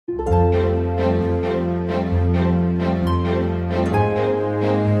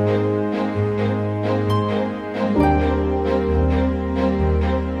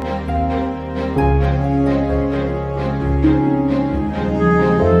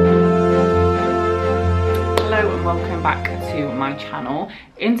welcome back to my channel.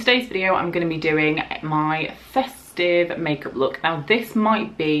 In today's video I'm going to be doing my festive makeup look. Now this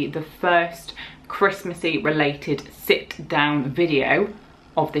might be the first Christmassy related sit down video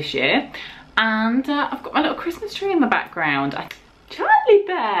of this year, and I've got my little Christmas tree in the background. Charlie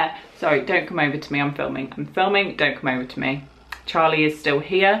Bear! Sorry, don't come over to me, I'm filming, don't come over to me. Charlie is still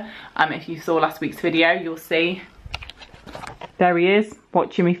here. If you saw last week's video you'll see there he is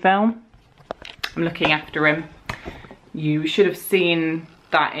watching me film. I'm looking after him. You should have seen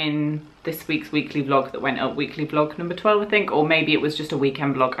that in this week's weekly vlog that went up, weekly vlog number 12 I think, or maybe it was just a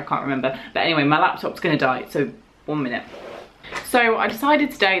weekend vlog, I can't remember. But anyway, my laptop's gonna die, so 1 minute. So I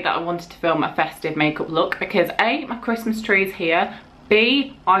decided today that I wanted to film a festive makeup look because A, my Christmas tree is here,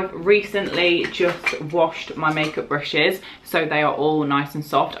 B, I've recently just washed my makeup brushes so they are all nice and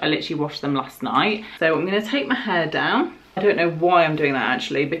soft. I literally washed them last night. So I'm gonna take my hair down. I don't know why I'm doing that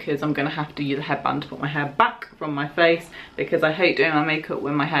actually, because I'm gonna have to use a headband to put my hair back from my face because I hate doing my makeup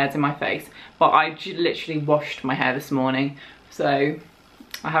when my hair's in my face. But I literally washed my hair this morning, so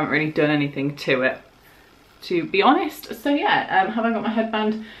I haven't really done anything to it, to be honest. So yeah, have I got my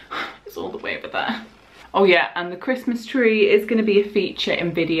headband? It's all the way over there. Oh yeah, and the Christmas tree is gonna be a feature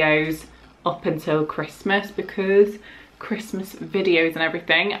in videos up until Christmas because Christmas videos and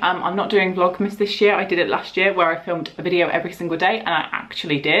everything. I'm not doing Vlogmas this year. I did it last year where I filmed a video every single day, and I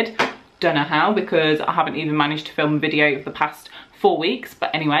actually did. Don't know how, because I haven't even managed to film a video for the past 4 weeks.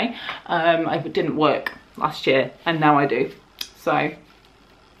 But anyway, it didn't work last year and now I do. So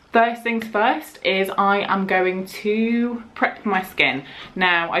first things first is I am going to prep my skin.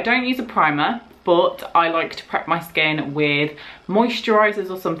 Now I don't use a primer, but I like to prep my skin with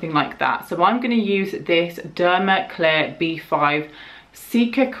moisturizers or something like that. So I'm going to use this Derma Clear B5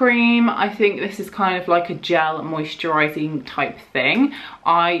 Seeker cream. I think this is kind of like a gel moisturizing type thing.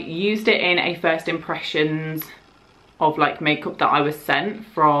 I used it in a first impressions of like makeup that I was sent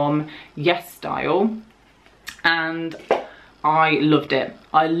from Yes Style, and I loved it.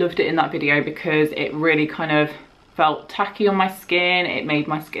 I loved it in that video because it really kind of felt tacky on my skin. It made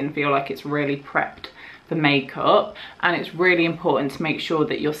my skin feel like it's really prepped for makeup, and it's really important to make sure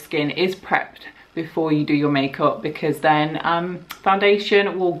that your skin is prepped before you do your makeup, because then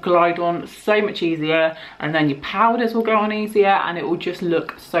foundation will glide on so much easier, and then your powders will go on easier, and it will just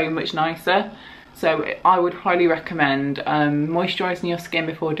look so much nicer. So I would highly recommend moisturizing your skin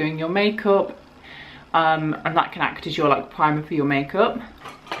before doing your makeup, and that can act as your like primer for your makeup.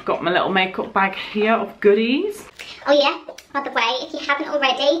 I've got my little makeup bag here of goodies. Oh yeah, by the way, if you haven't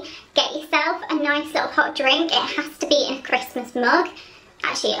already, get yourself a nice little hot drink. It has to be in a Christmas mug.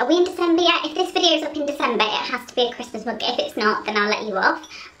 Actually, are we in December yet? If this video is up in December, it has to be a Christmas mug. If it's not, then I'll let you off.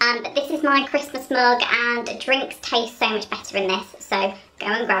 But this is my Christmas mug, and drinks taste so much better in this, so go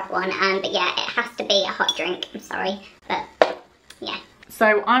and grab one. But yeah, it has to be a hot drink, I'm sorry, but yeah.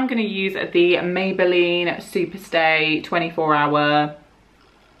 So I'm going to use the Maybelline Superstay 24-hour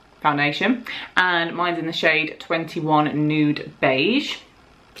foundation, and mine's in the shade 21 Nude Beige.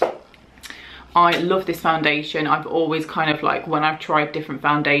 I love this foundation. I've always kind of like, when I've tried different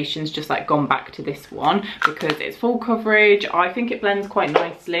foundations, just like gone back to this one because it's full coverage. I think it blends quite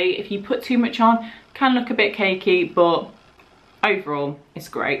nicely. If you put too much on, it can look a bit cakey, but overall it's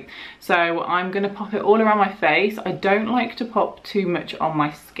great. So I'm gonna pop it all around my face. I don't like to pop too much on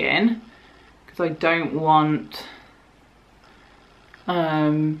my skin because I don't want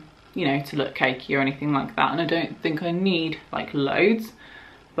you know, to look cakey or anything like that, and I don't think I need like loads,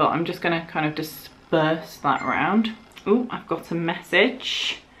 but I'm just gonna kind of disperse that around. Oh, I've got a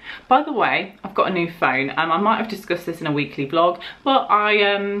message. By the way, I've got a new phone. I might have discussed this in a weekly vlog, but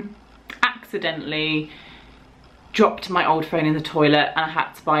I accidentally dropped my old phone in the toilet and I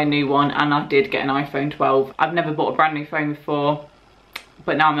had to buy a new one, and I did get an iPhone 12. I've never bought a brand new phone before,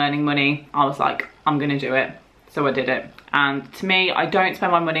 but now I'm earning money. I was like, I'm gonna do it. So I did it. And to me, I don't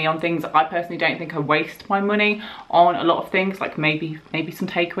spend my money on things. I personally don't think I waste my money on a lot of things, like maybe some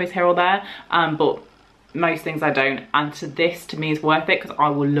takeaways here or there, but most things I don't. And so this to me is worth it because I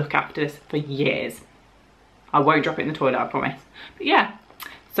will look after this for years. I won't drop it in the toilet, I promise. But yeah,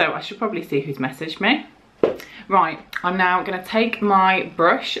 so I should probably see who's messaged me. Right, I'm now gonna take my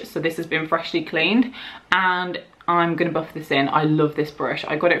brush, so this has been freshly cleaned, and I'm gonna buff this in. I love this brush.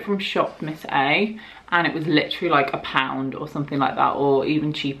 I got it from Shop Miss A, and it was literally like £1 or something like that, or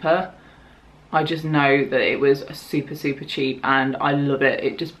even cheaper. I just know that it was super cheap, and I love it.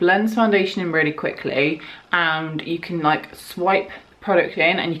 It just blends foundation in really quickly, and you can like swipe product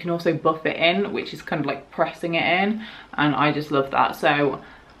in, and you can also buff it in, which is kind of like pressing it in, and I just love that. So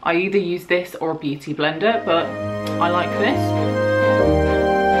I either use this or a beauty blender, but I like this.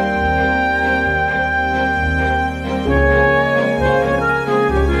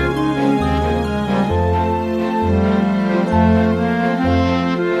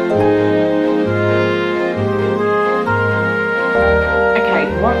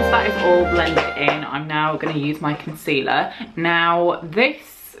 all blended in, I'm now going to use my concealer. Now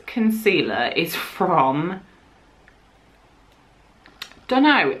this concealer is from, don't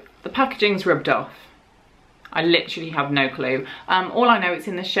know, the packaging's rubbed off. I literally have no clue. All I know, it's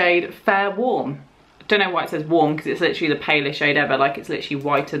in the shade Fair Warm. Don't know why it says warm, because it's literally the palest shade ever. Like, it's literally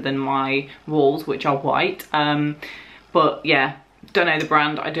whiter than my walls, which are white. But yeah, don't know the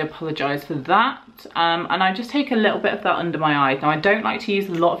brand. I do apologise for that. And I just take a little bit of that under my eyes. Now, I don't like to use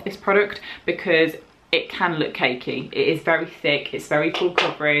a lot of this product because it can look cakey. It is very thick, it's very full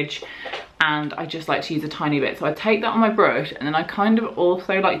coverage, and I just like to use a tiny bit. So I take that on my brush, and then I kind of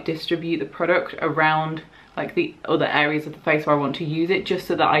also like distribute the product around like the other areas of the face where I want to use it, just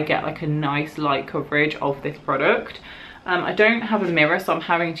so that I get like a nice light coverage of this product. I don't have a mirror, so I'm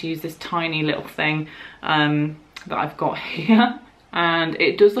having to use this tiny little thing that I've got here, and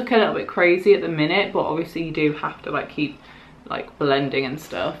it does look a little bit crazy at the minute, but obviously you do have to like keep like blending and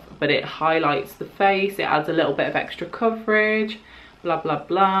stuff. But it highlights the face, it adds a little bit of extra coverage, blah blah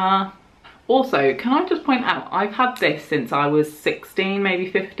blah. Also, can I just point out, I've had this since I was 16,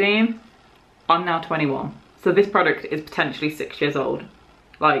 maybe 15. I'm now 21. So this product is potentially 6 years old.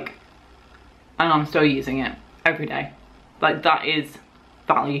 Like, and I'm still using it every day. Like, that is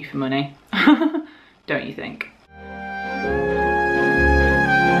value for money. Don't you think?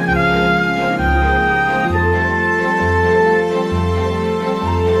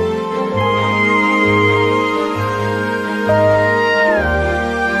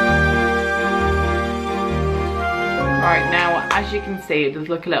 As you can see, it does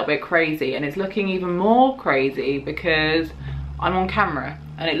look a little bit crazy, and it's looking even more crazy because I'm on camera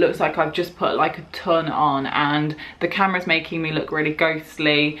and it looks like I've just put like a ton on, and the camera's making me look really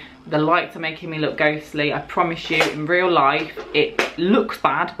ghostly, the lights are making me look ghostly. I promise you, in real life it looks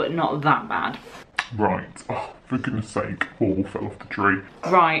bad, but not that bad. Right, oh, for goodness sake, all fell off the tree.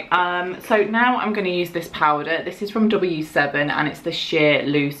 Right, so now I'm going to use this powder. This is from W7 and it's the Sheer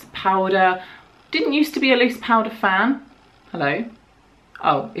Loose Powder. Didn't used to be a loose powder fan. Hello?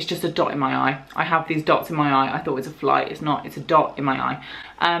 Oh, it's just a dot in my eye. I have these dots in my eye. I thought it was a fly. It's not. It's a dot in my eye.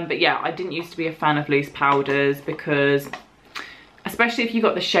 But yeah, I didn't used to be a fan of loose powders because, especially if you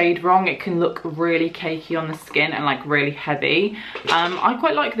got the shade wrong, it can look really cakey on the skin and like really heavy. I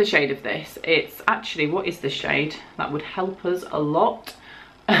quite like the shade of this. It's actually, what is the shade? That would help us a lot.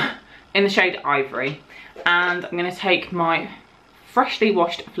 In the shade Ivory. And I'm going to take my freshly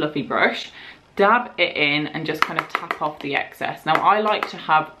washed fluffy brush, dab it in and just kind of tap off the excess. Now, I like to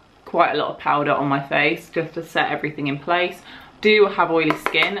have quite a lot of powder on my face just to set everything in place. I do have oily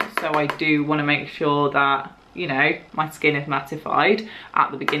skin, so I do want to make sure that, you know, my skin is mattified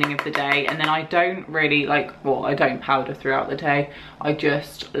at the beginning of the day, and then I don't really like, well, I don't powder throughout the day. I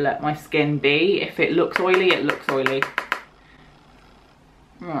just let my skin be. If it looks oily, it looks oily.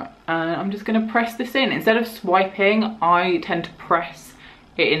 Right, and I'm just going to press this in. Instead of swiping, I tend to press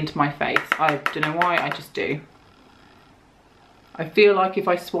it into my face. I don't know why, I just do. I feel like if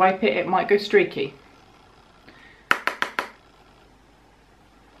I swipe it, it might go streaky.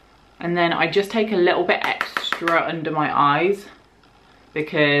 And then I just take a little bit extra under my eyes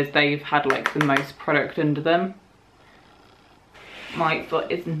because they've had like the most product under them. My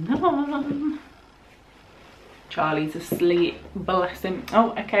foot is numb. Charlie's asleep, bless him.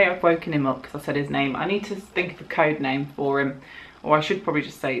 Oh, okay, I've woken him up because I said his name. I need to think of a code name for him. Or I should probably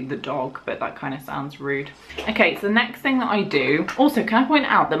just say the dog, but that kind of sounds rude. Okay, so the next thing that I do, also can I point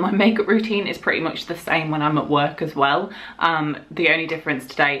out that my makeup routine is pretty much the same when I'm at work as well. The only difference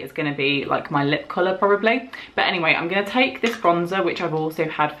today is going to be like my lip colour probably. But anyway, I'm going to take this bronzer, which I've also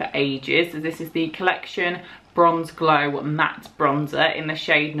had for ages. This is the Collection Bronze Glow Matte Bronzer in the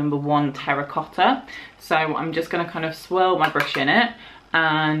shade number 1 Terracotta. So I'm just going to kind of swirl my brush in it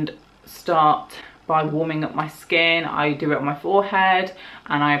and start by warming up my skin. I do it on my forehead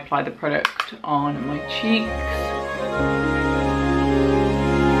and I apply the product on my cheeks.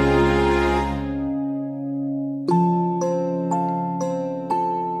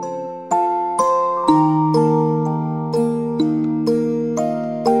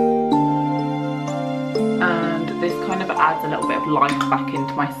 And this kind of adds a little bit of life back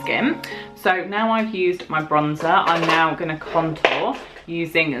into my skin. So now I've used my bronzer, I'm now going to contour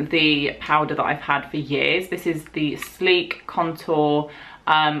using the powder that I've had for years. This is the Sleek Contour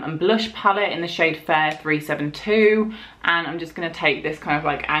and Blush palette in the shade Fair 372. And I'm just going to take this kind of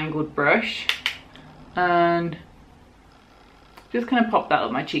like angled brush and just kind of pop that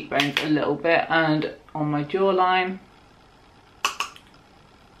up my cheekbones a little bit and on my jawline.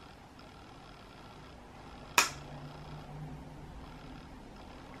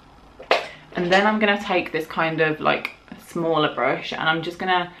 And then I'm going to take this kind of like smaller brush and I'm just going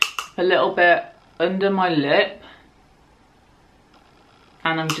to a little bit under my lip,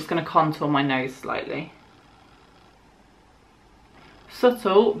 and I'm just going to contour my nose slightly.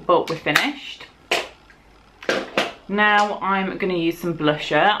 Subtle, but we're finished. Now I'm going to use some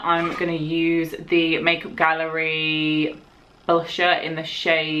blusher. I'm going to use the Makeup Gallery blusher in the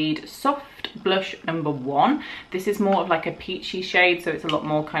shade Soft Blush number 1. This is more of like a peachy shade, so it's a lot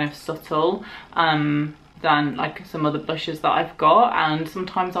more kind of subtle than like some other blushes that I've got, and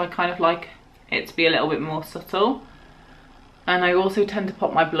sometimes I kind of like it to be a little bit more subtle. And I also tend to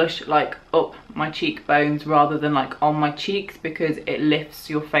pop my blush like up my cheekbones rather than like on my cheeks, because it lifts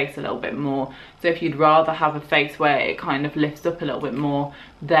your face a little bit more. So if you'd rather have a face where it kind of lifts up a little bit more,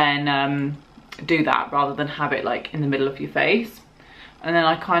 then do that rather than have it like in the middle of your face. And then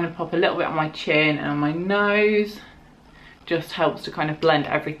I kind of pop a little bit on my chin and on my nose. Just helps to kind of blend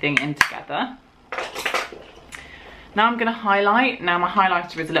everything in together. Now I'm going to highlight. Now my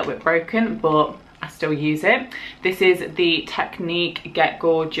highlighter is a little bit broken, but I still use it. This is the Technique Get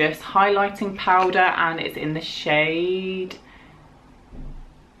Gorgeous highlighting powder, and it's in the shade,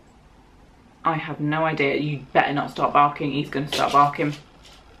 I have no idea. You better not start barking. He's going to start barking.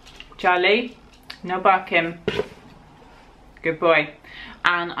 Charlie, no barking. Good boy.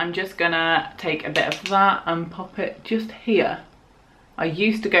 And I'm just gonna take a bit of that and pop it just here. I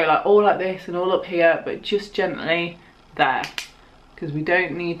used to go like all like this and all up here, but just gently there, because we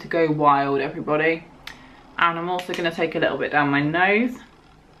don't need to go wild, everybody. And I'm also going to take a little bit down my nose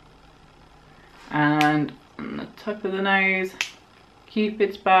and on the top of the nose,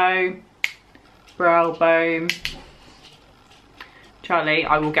 Cupid's bow, brow bone. Charlie,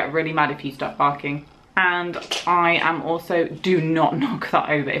 I will get really mad if you start barking. And I am also, do not knock that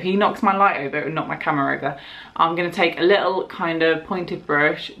over. If he knocks my light over, it will knock my camera over. I'm going to take a little kind of pointed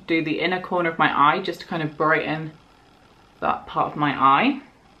brush, do the inner corner of my eye just to kind of brighten that part of my eye.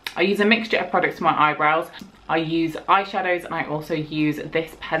 I use a mixture of products for my eyebrows. I use eyeshadows, and I also use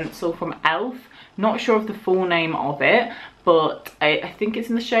this pencil from e.l.f. Not sure of the full name of it, but I think it's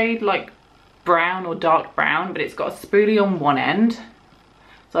in the shade like brown or dark brown, but it's got a spoolie on one end.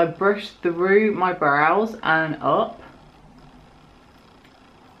 So I brush through my brows and up.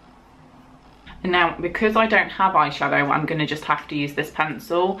 And now, because I don't have eyeshadow, I'm going to just have to use this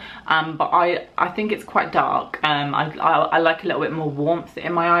pencil. But I think it's quite dark. I like a little bit more warmth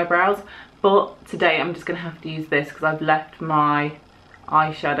in my eyebrows. But today I'm just going to have to use this because I've left my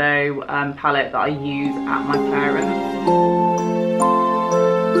eyeshadow palette that I use at my parents'.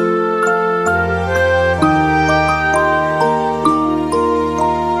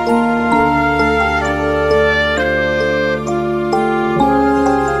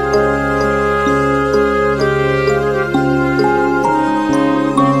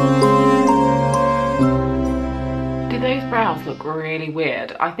 Look really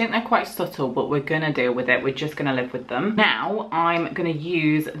weird. I think they're quite subtle, but we're gonna deal with it. We're just gonna live with them. Now I'm gonna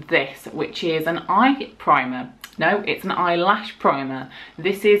use this, which is an eye primer. No, it's an eyelash primer.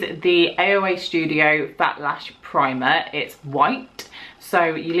 This is the AOA Studio Fat Lash Primer. It's white,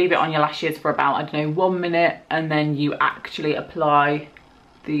 so you leave it on your lashes for about, I don't know, 1 minute, and then you actually apply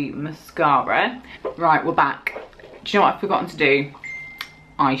the mascara. Right, we're back. Do you know what I've forgotten to do?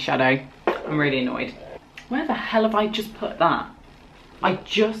 Eyeshadow. I'm really annoyed. Where the hell have I just put that? I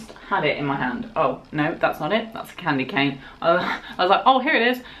just had it in my hand. Oh, no, that's not it. That's a candy cane. I was like, oh, here it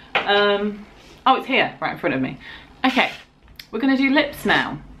is. Oh, it's here, right in front of me. Okay, we're gonna do lips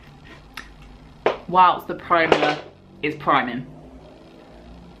now, whilst the primer is priming.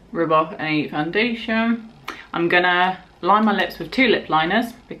 Rub off any foundation. I'm gonna line my lips with 2 lip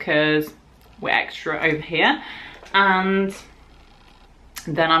liners because we're extra over here. And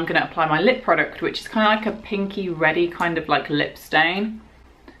then I'm going to apply my lip product, which is kind of like a pinky reddy kind of like lip stain.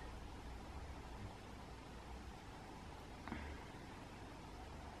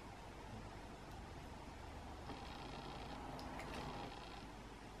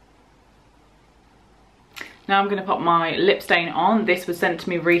 Now I'm going to pop my lip stain on. This was sent to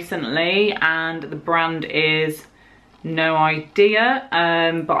me recently and the brand is no idea,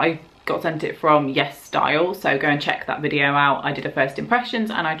 but I got sent it from Yes Style, so go and check that video out. I did a first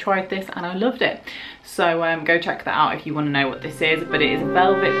impressions and I tried this and I loved it. So go check that out if you want to know what this is, but it is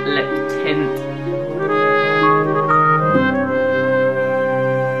Velvet Lip Tint.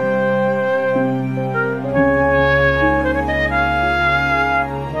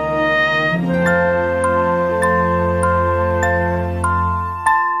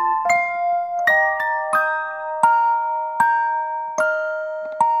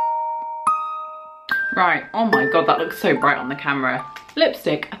 Right, oh my god, that looks so bright on the camera.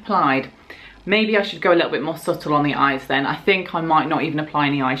 Lipstick applied. Maybe I should go a little bit more subtle on the eyes then. I think I might not even apply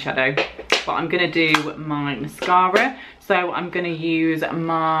any eyeshadow, but I'm gonna do my mascara. So I'm gonna use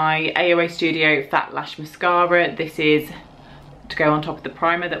my AOA Studio Fat Lash Mascara. This is to go on top of the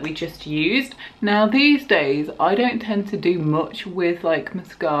primer that we just used. Now these days, I don't tend to do much with like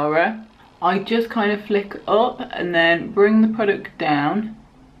mascara. I just kind of flick up and then bring the product down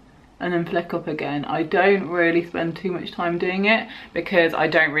and then flick up again. I don't really spend too much time doing it because I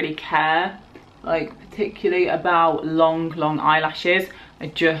don't really care, like particularly about long eyelashes. I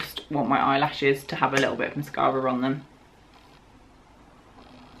just want my eyelashes to have a little bit of mascara on them.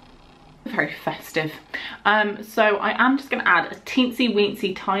 Very festive. So I am just going to add a teensy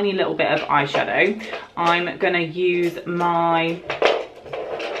weensy tiny little bit of eyeshadow. I'm going to use my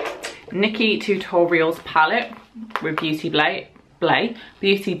Nikki Tutorials palette with Beauty Bay.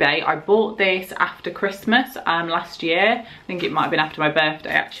 I bought this after Christmas last year. I think it might have been after my birthday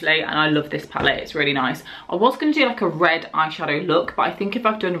actually, and I love this palette. It's really nice. I was going to do like a red eyeshadow look, but I think if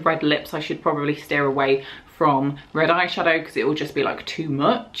I've done red lips I should probably steer away from red eyeshadow because it will just be like too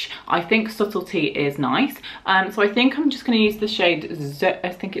much. I think subtlety is nice. So I think I'm just going to use the shade, I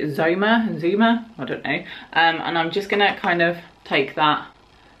think it's Zuma, I don't know. And I'm just going to kind of take that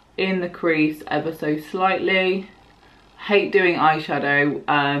in the crease ever so slightly. Hate doing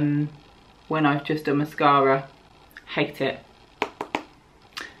eyeshadow when I've just done mascara. Hate it.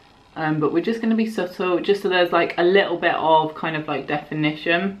 But we're just going to be subtle, just so there's like a little bit of kind of like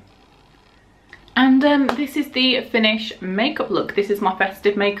definition. And this is the finish makeup look. This is my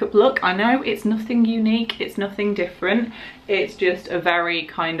festive makeup look. I know it's nothing unique, it's nothing different. It's just a very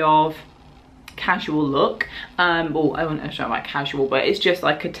kind of casual look. Well, I wouldn't show like casual, but it's just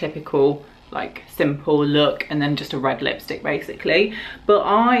like a typical like simple look and then just a red lipstick basically. But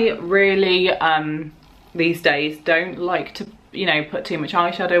I really these days don't like to, you know, put too much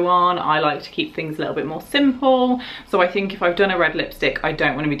eyeshadow on. I like to keep things a little bit more simple. So I think if I've done a red lipstick, I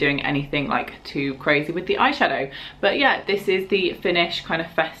don't want to be doing anything like too crazy with the eyeshadow. But yeah, this is the finished kind of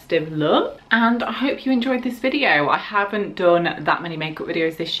festive look. And I hope you enjoyed this video. I haven't done that many makeup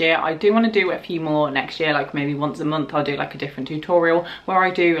videos this year. I do want to do a few more next year, like maybe once a month I'll do like a different tutorial where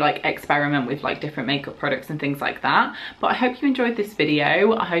I do like experiment with like different makeup products and things like that. But I hope you enjoyed this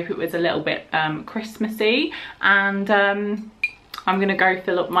video. I hope it was a little bit Christmassy, and I'm gonna go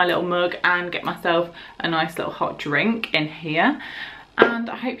fill up my little mug and get myself a nice little hot drink in here. And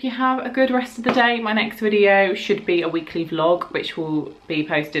I hope you have a good rest of the day. My next video should be a weekly vlog, which will be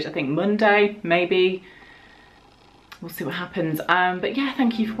posted, I think Monday, maybe. We'll see what happens. But yeah,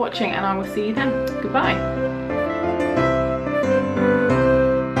 thank you for watching and I will see you then. Goodbye.